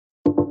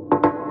Jeg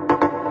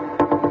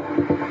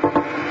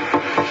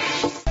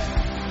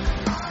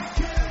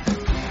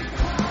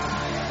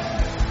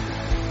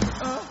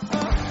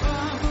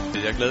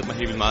glæder mig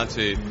helt vildt meget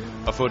til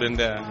at få det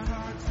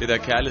der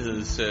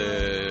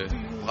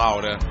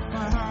kærlighedsbrag der.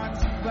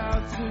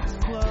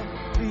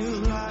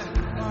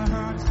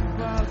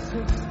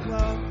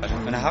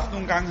 Man har haft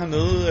nogle gange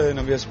hernede,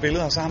 når vi har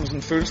spillet, og så har man sådan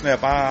en følelse af at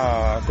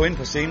bare gå ind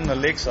på scenen og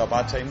lægge sig og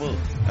bare tage imod.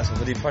 Altså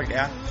fordi folk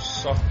er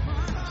så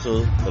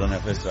søde på den her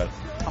festival.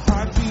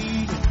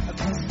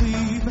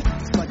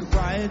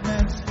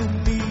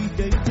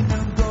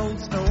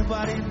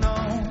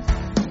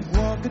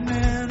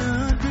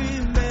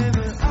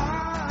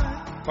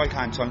 Folk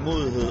har en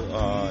tålmodighed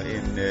og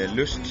en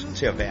lyst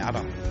til at være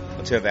der,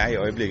 og til at være i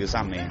øjeblikket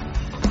sammen med en.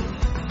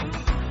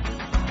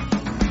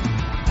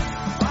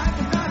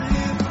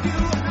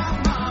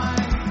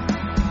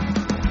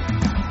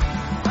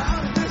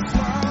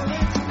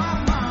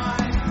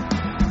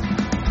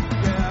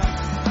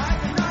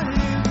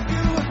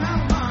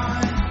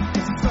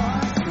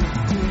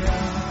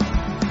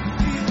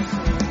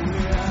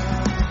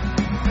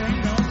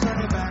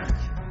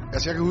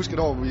 Altså jeg kan huske et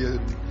år,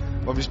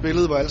 hvor vi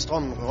spillede, hvor alle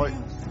strømmen røg,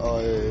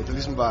 og det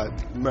ligesom var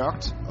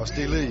mørkt og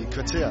stille i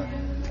kvarter.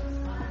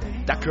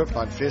 Der kørte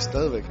bare en fest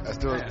stadigvæk.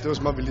 Altså det var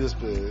som om, at vi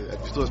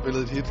stod og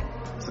spillede et hit.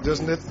 Så det var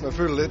sådan lidt, man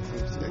føler lidt,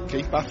 jeg kan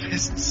ikke bare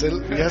feste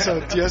selv.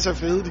 De er så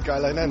fede, de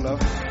gejler hinanden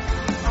op.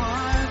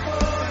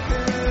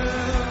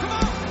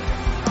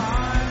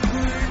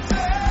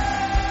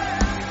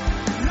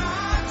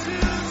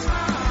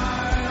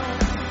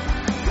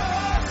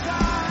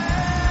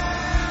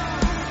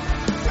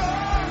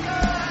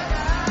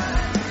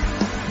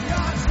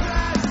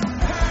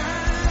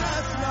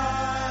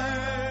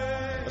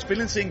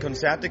 Spille en sen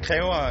koncert, det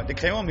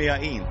kræver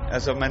mere en.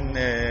 Altså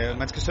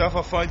man skal sørge for,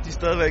 at folk de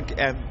stadigvæk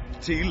er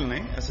til ilden,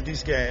 ikke? Altså de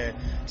skal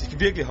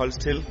virkelig holdes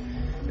til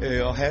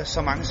og have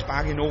så mange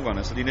spark i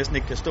nogerne, så de næsten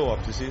ikke kan stå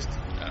op til sidst.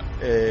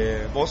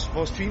 Ja.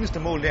 Vores fineste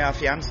mål, det er at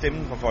fjerne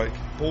stemmen fra folk.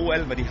 Bruge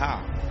alt, hvad de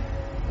har,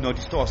 når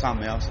de står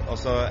sammen med os, og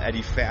så er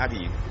de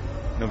færdige,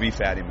 når vi er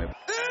færdige med dem.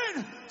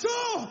 1, 2,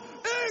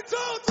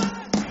 3!